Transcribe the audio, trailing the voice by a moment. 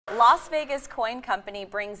Las Vegas Coin Company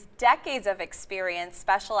brings decades of experience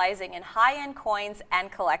specializing in high-end coins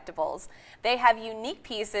and collectibles. They have unique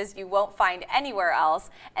pieces you won't find anywhere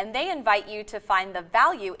else, and they invite you to find the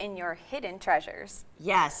value in your hidden treasures.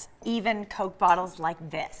 Yes, even Coke bottles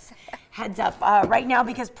like this. Heads up right now,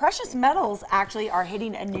 because precious metals actually are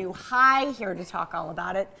hitting a new high. Here to talk all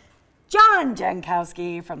about it, John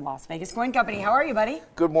Jankowski from Las Vegas Coin Company. How are you, buddy?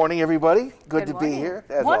 Good morning, everybody. Good to be here,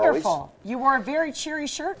 as Wonderful. always. You wore a very cheery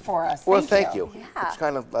shirt for us. Well, thank you. Yeah. It's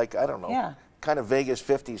kind of like, I don't know, kind of Vegas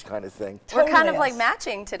 50s kind of thing. We're kind of like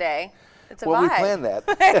matching today. It's a vibe. Well, we planned that.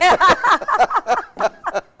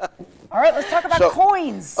 All right, let's talk about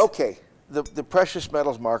coins. Okay, the precious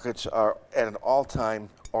metals markets are at an all-time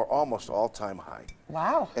or almost all-time high.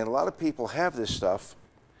 Wow. And a lot of people have this stuff,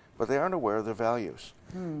 but they aren't aware of their values.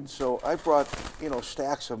 So I brought,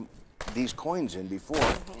 stacks of these coins in before,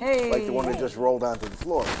 like the one that just rolled onto the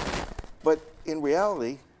floor. But in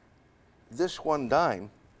reality, this one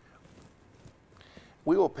dime,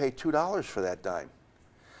 we will pay $2 for that dime.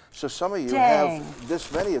 So some of you have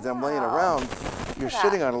this many of them laying around, you're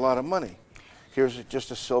sitting on a lot of money. Here's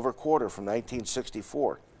just a silver quarter from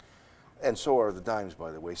 1964. And so are the dimes,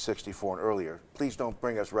 by the way, 64 and earlier. Please don't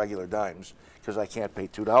bring us regular dimes, because I can't pay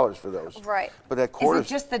 $2 for those. Right. But that quarter. Is it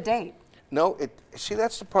just the date? No, see,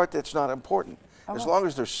 that's the part that's not important. As long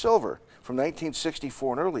as they're silver from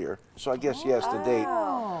 1964 and earlier, so I guess, yes, the date.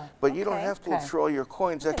 But you don't have to throw your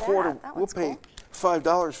coins. That quarter, we'll pay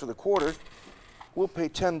 $5 for the quarter. We'll pay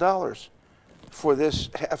 $10 for this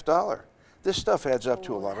 $50. This stuff adds up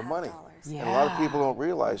to a lot of money. And a lot of people don't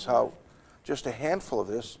realize how just a handful of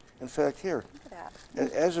this, in fact, here,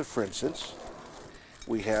 as a for instance,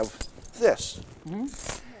 we have this.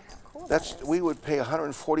 We would pay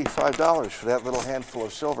 $145 for that little handful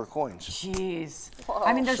of silver coins. Jeez. Whoa.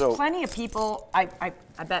 I mean, there's plenty of people, I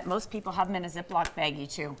bet most people have them in a Ziploc baggie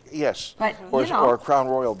too. Yes, but, or a Crown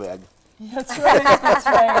Royal bag. That's right, that's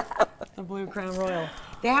right. The blue Crown Royal.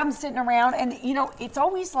 They have them sitting around, and it's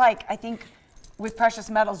always like, I think, with precious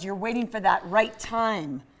metals, you're waiting for that right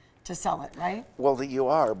time to sell it, right? Well, you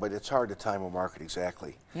are, but it's hard to time a market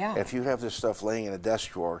exactly. Yeah. If you have this stuff laying in a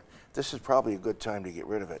desk drawer, this is probably a good time to get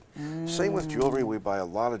rid of it. Same with jewelry. We buy a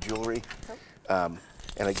lot of jewelry. And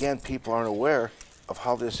again, people aren't aware of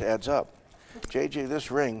how this adds up. JJ,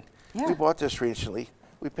 this ring, we bought this recently.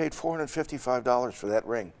 We paid $455 for that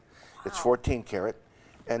ring. It's 14 karat,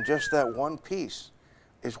 and just that one piece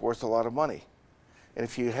is worth a lot of money. And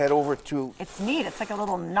if you head over to... It's neat. It's like a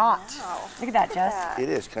little knot. Wow. Look at that, Jess. It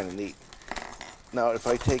is kind of neat. Now, if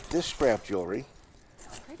I take this scrap jewelry,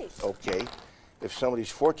 okay, if somebody's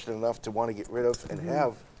fortunate enough to want to get rid of and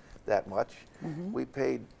have that much, we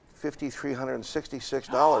paid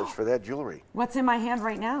 $5,366 for that jewelry. What's in my hand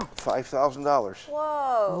right now? $5,000.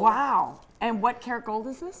 Whoa. Wow. And what karat gold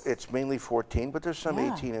is this? It's mainly 14, but there's some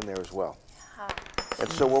 18 in there as well. And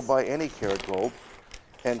so we'll buy any karat gold.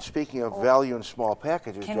 And speaking of value in small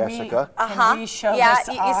packages, Jessica. Can we show this off?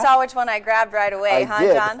 You saw which one I grabbed right away,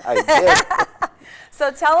 John? I did.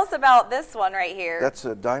 So tell us about this one right here. That's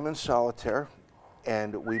a diamond solitaire,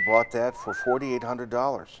 and we bought that for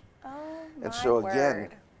 $4,800. Oh, and so again,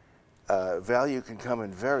 value can come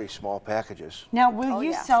in very small packages. Now, will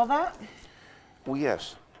you sell that? Well,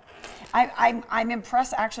 yes. I'm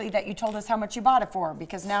impressed, actually, that you told us how much you bought it for,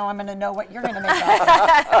 because now I'm going to know what you're going to make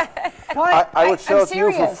off it. I would sell it to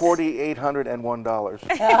you for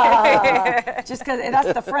 $4,801. Just because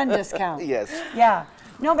that's the friend discount. Yes. Yeah.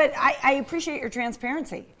 No, but I appreciate your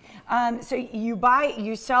transparency. So you buy,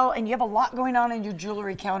 you sell, and you have a lot going on in your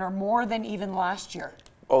jewelry counter, more than even last year.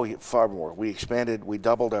 Oh, yeah, far more. We expanded, we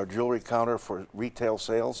doubled our jewelry counter for retail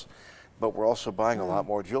sales, but we're also buying a lot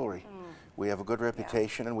more jewelry. We have a good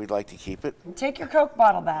reputation, and we'd like to keep it. Take your Coke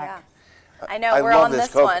bottle back. Yeah. I know, we're on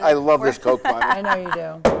this one. I love this Coke bottle. I know you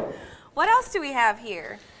do. What else do we have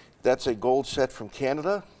here? That's a gold set from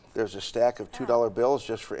Canada. There's a stack of $2 bills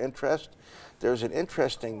just for interest. There's an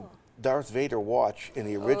interesting Darth Vader watch in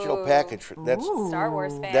the original package. That's Star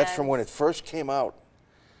Wars fans. That's from when it first came out.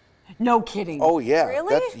 No kidding. Oh yeah.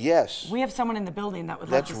 Really? Yes. We have someone in the building that would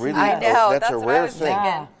like to see really, that. I know. That's a rare thing.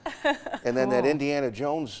 Yeah. And then that Indiana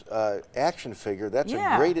Jones action figure, that's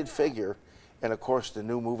a graded figure. And of course, the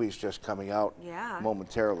new movie's just coming out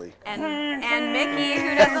momentarily. And Mickey,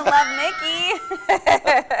 who doesn't love Mickey?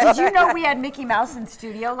 Did you know we had Mickey Mouse in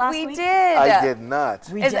studio last week? We did. I did not.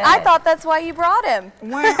 I thought that's why you brought him.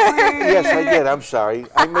 Yes, I did. I'm sorry.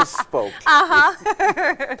 I misspoke.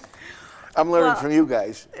 I'm learning from you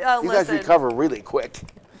guys. You guys recover really quick.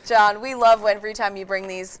 John, we love every time you bring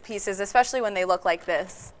these pieces, especially when they look like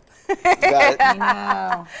this. Got it. I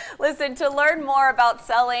know. Listen, to learn more about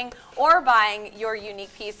selling or buying your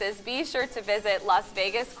unique pieces, be sure to visit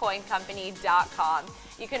LasVegasCoinCompany.com.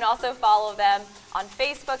 You can also follow them on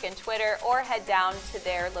Facebook and Twitter, or head down to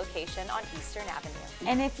their location on Eastern Avenue.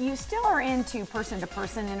 And if you still are into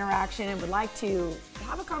person-to-person interaction and would like to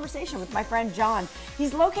have a conversation with my friend John,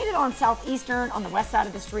 he's located on Southeastern on the west side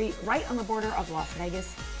of the street, right on the border of Las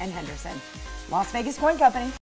Vegas and Henderson. Las Vegas Coin Company.